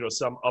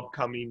 some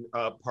upcoming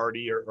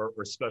party or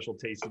special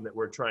tasting that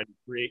we're trying to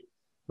create.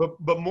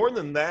 But more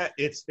than that,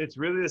 it's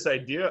really this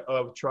idea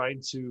of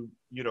trying to,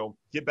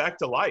 get back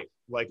to life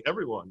like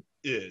everyone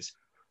is.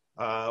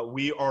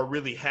 We are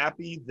really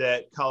happy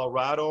that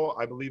Colorado,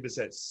 I believe, is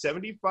at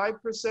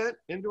 75%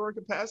 indoor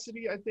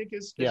capacity, I think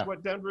is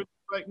what Denver is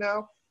right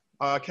now.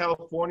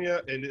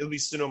 California, and at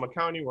least Sonoma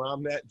County, where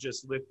I'm at,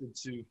 just lifted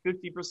to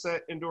 50%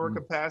 indoor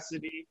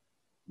capacity.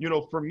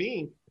 For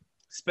me,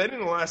 spending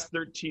the last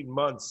 13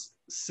 months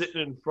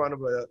sitting in front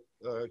of a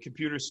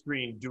computer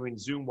screen doing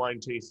Zoom wine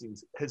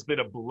tastings has been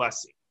a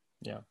blessing.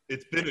 Yeah,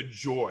 it's been a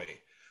joy.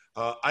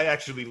 I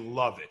actually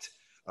love it.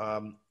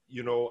 One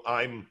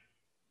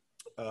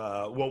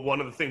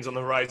of the things on the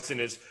horizon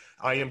is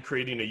I am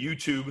creating a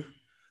YouTube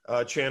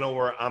channel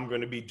where I'm going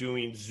to be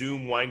doing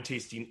Zoom wine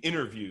tasting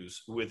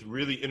interviews with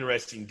really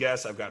interesting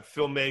guests. I've got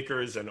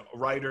filmmakers and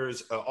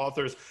writers,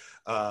 authors,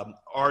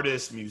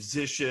 artists,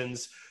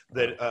 musicians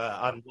that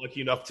I'm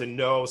lucky enough to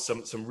know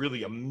some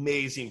really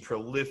amazing,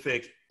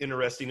 prolific,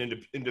 interesting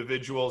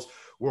individuals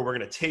where we're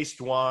going to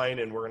taste wine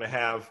and we're going to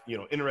have,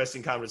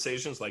 interesting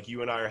conversations like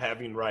you and I are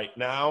having right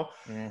now.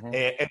 Mm-hmm.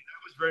 And I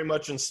was very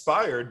much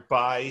inspired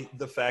by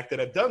the fact that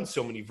I've done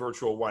so many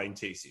virtual wine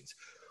tastings.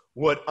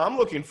 What I'm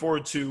looking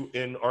forward to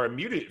in our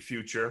immediate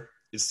future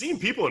is seeing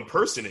people in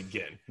person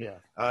again. Yeah.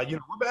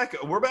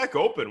 We're back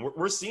open.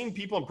 We're seeing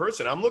people in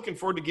person. I'm looking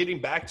forward to getting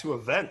back to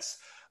events.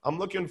 I'm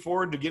looking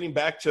forward to getting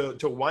back to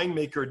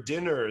winemaker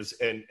dinners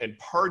and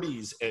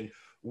parties and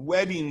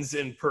weddings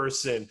in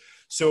person.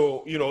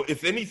 So,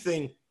 if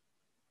anything,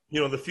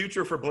 the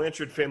future for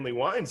Blanchard Family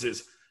Wines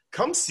is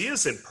come see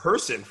us in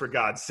person, for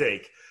God's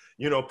sake.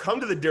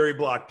 Come to the Dairy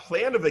Block,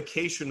 plan a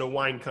vacation to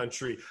wine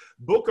country,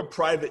 book a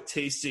private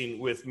tasting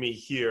with me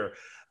here.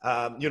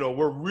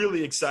 We're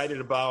really excited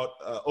about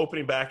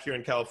opening back here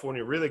in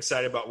California, really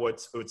excited about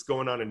what's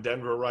going on in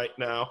Denver right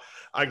now.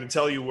 I can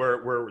tell you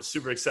we're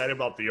super excited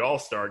about the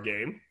All-Star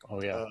game.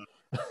 Oh, yeah.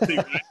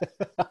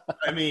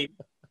 I mean,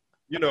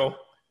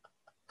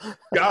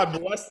 God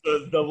bless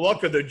the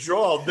luck of the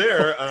draw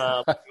there.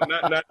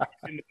 Not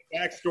in the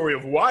backstory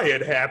of why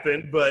it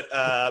happened, but,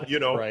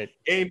 right.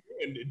 Amen.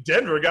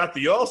 Denver got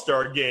the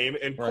All-Star game,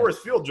 and Right. Coors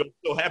Field just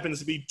so happens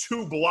to be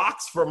 2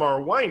 blocks from our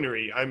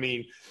winery. I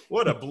mean,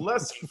 what a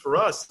blessing for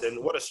us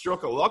and what a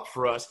stroke of luck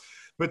for us.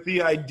 But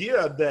the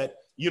idea that,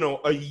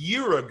 a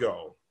year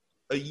ago,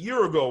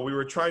 we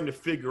were trying to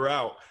figure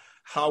out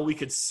how we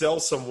could sell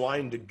some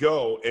wine to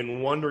go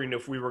and wondering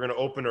if we were going to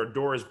open our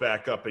doors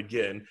back up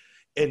again.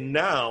 And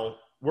now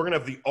we're going to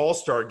have the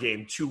All-Star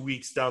game 2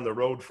 weeks down the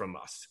road from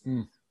us.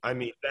 Mm. I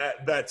mean,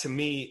 that to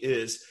me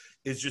is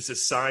just a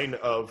sign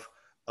of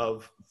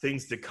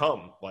things to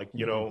come. Like,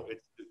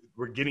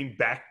 we're getting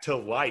back to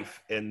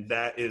life. And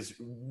that is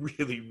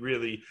really,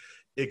 really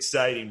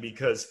exciting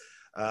because,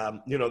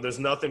 there's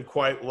nothing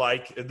quite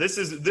like this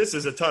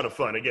is a ton of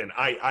fun. Again,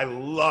 I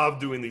love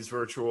doing these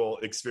virtual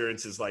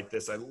experiences like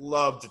this. I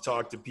love to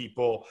talk to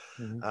people,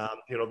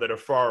 that are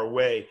far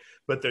away,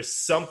 but there's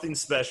something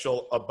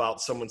special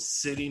about someone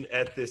sitting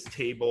at this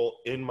table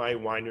in my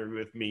winery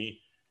with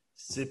me,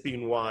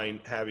 sipping wine,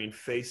 having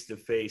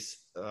face-to-face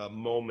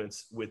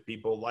moments with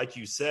people. Like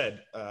you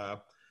said,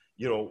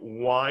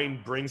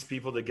 wine brings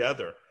people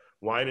together.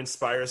 Wine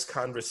inspires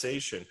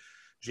conversation.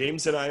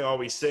 James and I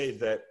always say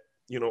that,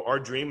 our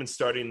dream in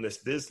starting this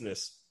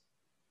business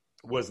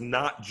was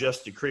not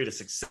just to create a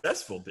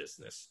successful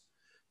business,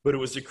 but it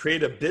was to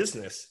create a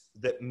business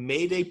that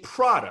made a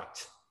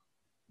product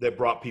that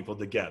brought people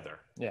together.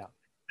 Yeah.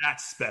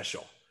 That's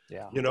special.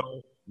 Yeah.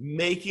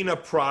 Making a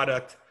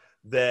product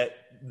that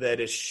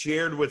is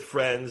shared with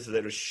friends,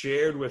 that is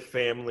shared with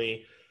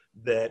family,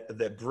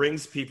 that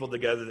brings people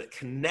together, that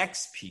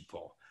connects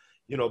people.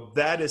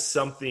 That is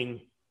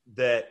something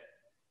that,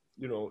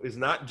 is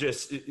not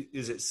just,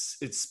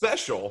 it's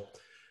special,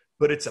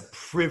 but it's a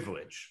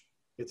privilege.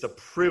 It's a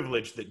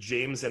privilege that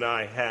James and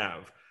I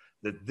have,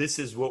 that this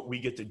is what we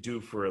get to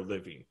do for a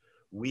living.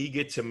 We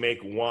get to make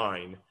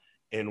wine,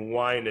 and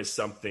wine is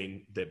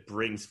something that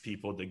brings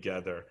people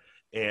together.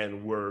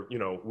 And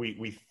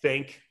we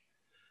thank,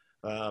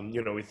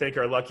 we thank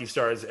our lucky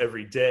stars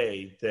every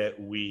day that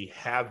we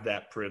have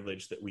that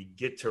privilege, that we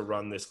get to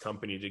run this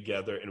company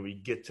together and we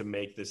get to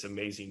make this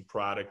amazing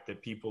product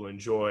that people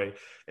enjoy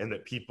and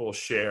that people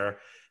share.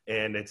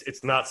 And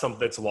it's not something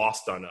that's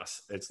lost on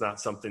us. It's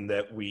not something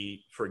that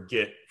we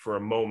forget for a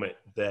moment,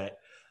 that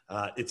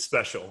it's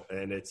special,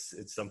 and it's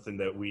something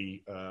that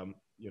we,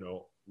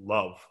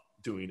 love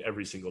doing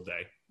every single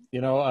day.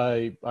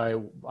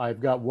 I've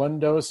got 1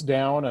 dose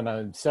down, and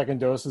a second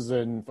dose is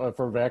in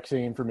for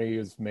vaccine for me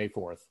is May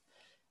 4th.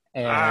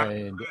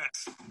 And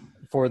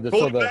for the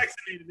fully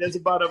vaccinated as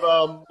about 5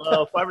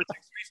 or 6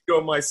 weeks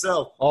ago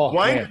myself.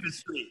 Wine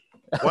industry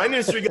got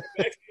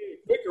vaccinated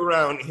quick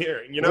around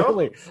here,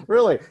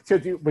 Really,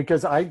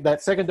 because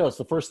that second dose,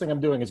 the first thing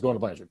I'm doing is going to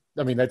Blanchard.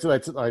 I mean,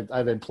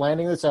 I've been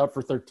planning this out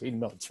for 13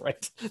 months,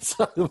 right?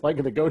 So I'm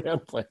going to go down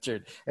to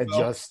Blanchard and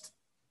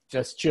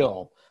just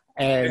chill.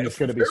 And it's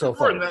going to be so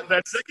fun.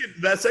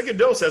 That second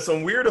dose has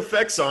some weird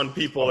effects on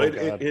people. It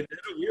had a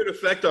weird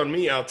effect on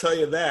me, I'll tell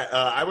you that.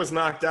 I was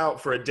knocked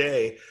out for a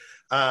day.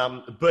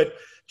 But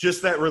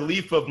just that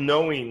relief of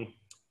knowing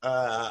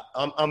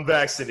I'm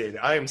vaccinated.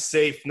 I am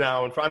safe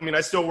now.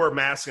 I still wear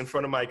masks in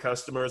front of my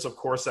customers. Of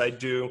course I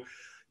do.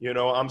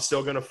 I'm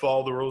still going to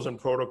follow the rules and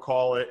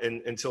protocol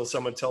until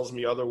someone tells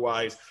me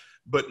otherwise.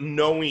 But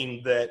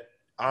knowing that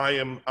I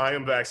am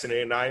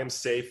vaccinated and I am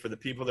safe for the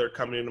people that are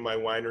coming into my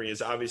winery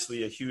is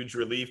obviously a huge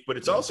relief. But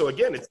it's also,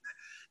 again,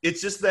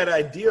 it's just that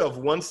idea of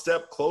one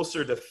step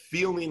closer to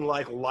feeling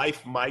like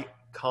life might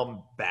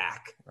come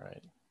back.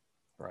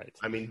 Right.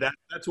 I mean,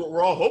 that's what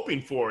we're all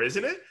hoping for,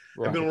 isn't it?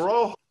 Right. I mean, we're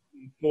all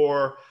hoping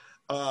for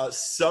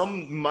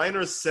some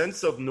minor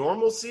sense of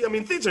normalcy. I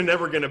mean, things are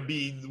never going to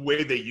be the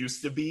way they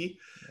used to be,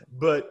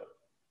 but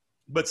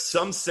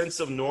some sense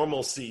of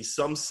normalcy,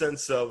 some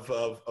sense of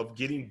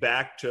getting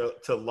back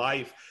to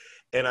life.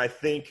 And I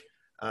think,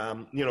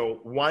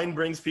 wine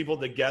brings people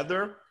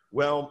together.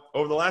 Well,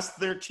 over the last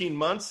 13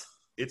 months,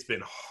 it's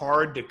been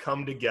hard to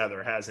come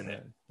together, hasn't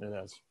it? It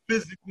has.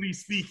 Physically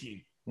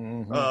speaking,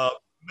 Mm-hmm.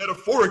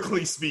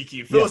 Metaphorically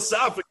speaking,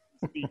 philosophically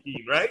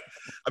speaking, right?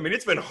 I mean,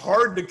 it's been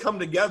hard to come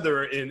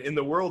together in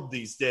the world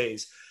these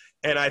days.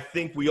 And I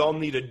think we all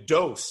need a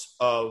dose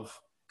of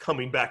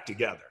coming back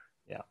together.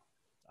 Yeah,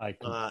 I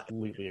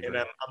completely agree. And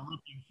I'm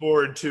looking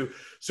forward to,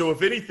 so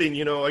if anything,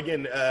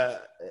 again,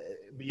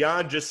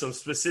 beyond just some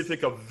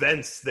specific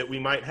events that we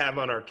might have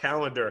on our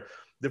calendar,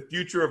 the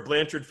future of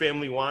Blanchard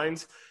Family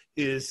Wines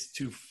is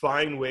to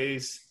find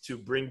ways to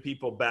bring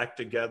people back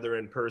together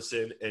in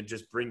person and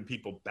just bring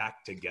people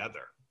back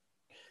together.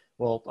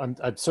 Well,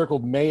 I've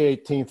circled May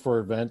 18th for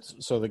events,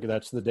 so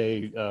that's the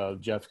day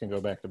Jeff can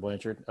go back to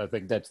Blanchard. I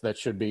think that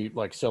should be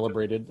like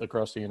celebrated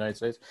across the United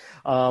States.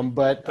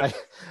 But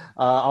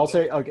I'll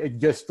say, okay,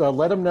 just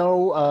let them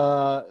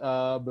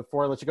know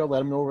before I let you go. Let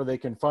them know where they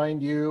can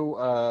find you.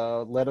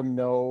 Let them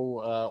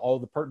know all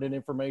the pertinent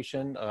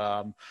information.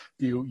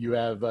 You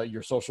have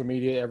your social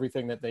media,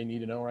 everything that they need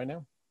to know right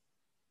now.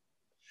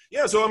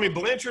 Yeah, so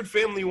Blanchard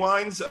Family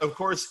Wines, of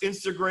course,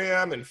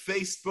 Instagram and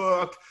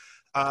Facebook.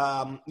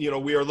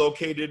 We are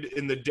located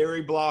in the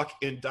Dairy Block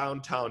in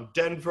downtown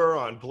Denver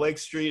on Blake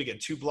Street, again,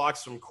 2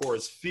 blocks from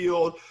Coors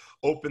Field,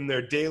 open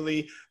there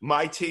daily.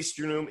 My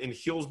tasting room in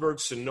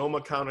Healdsburg,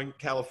 Sonoma County,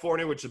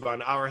 California, which is about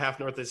an hour and a half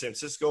north of San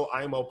Francisco.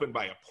 I am open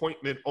by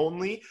appointment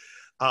only.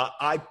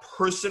 I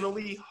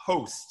personally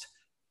host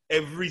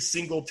every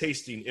single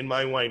tasting in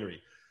my winery.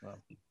 Wow.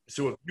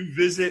 So if you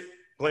visit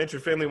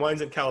Blanchard Family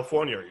Wines in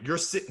California, you're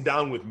sitting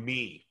down with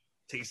me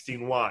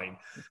tasting wine.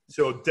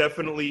 So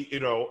definitely,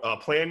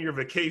 plan your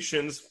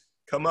vacations,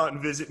 come out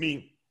and visit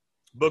me,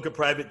 book a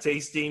private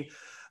tasting.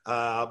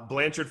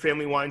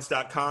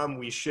 BlanchardFamilyWines.com.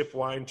 We ship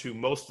wine to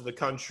most of the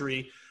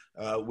country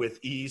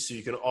with ease, so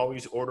you can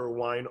always order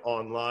wine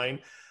online.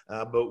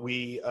 But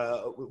we,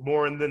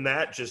 more than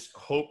that, just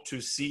hope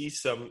to see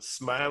some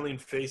smiling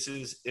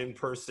faces in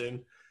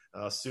person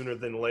sooner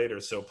than later.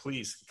 So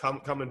please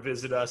come and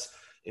visit us,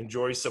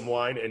 enjoy some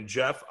wine. And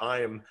Jeff,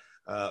 I am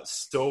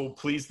so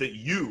pleased that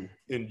you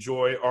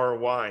enjoy our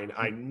wine.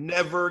 I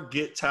never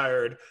get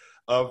tired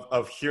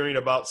of hearing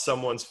about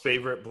someone's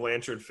favorite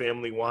Blanchard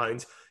Family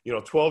Wines.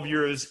 12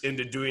 years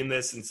into doing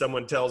this and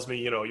someone tells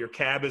me, your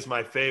cab is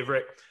my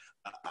favorite.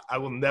 I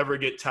will never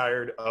get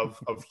tired of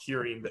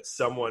hearing that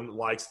someone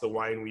likes the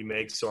wine we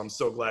make. So I'm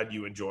so glad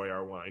you enjoy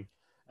our wine.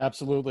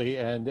 Absolutely,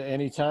 and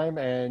anytime.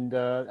 And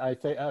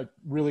I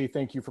really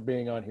thank you for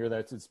being on here.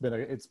 It's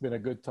been a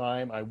good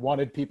time. I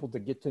wanted people to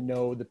get to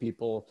know the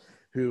people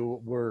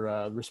who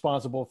were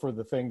responsible for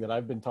the thing that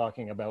I've been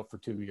talking about for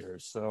 2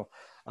 years. So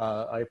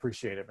I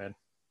appreciate it, man.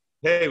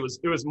 Hey, it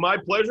was my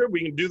pleasure.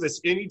 We can do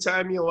this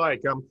anytime you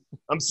like.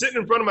 I'm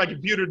sitting in front of my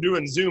computer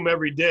doing Zoom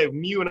every day.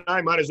 You and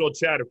I might as well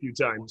chat a few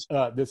times.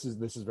 This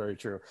is very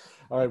true.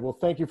 All right. Well,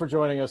 thank you for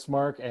joining us,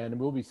 Mark, and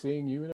we'll be seeing you in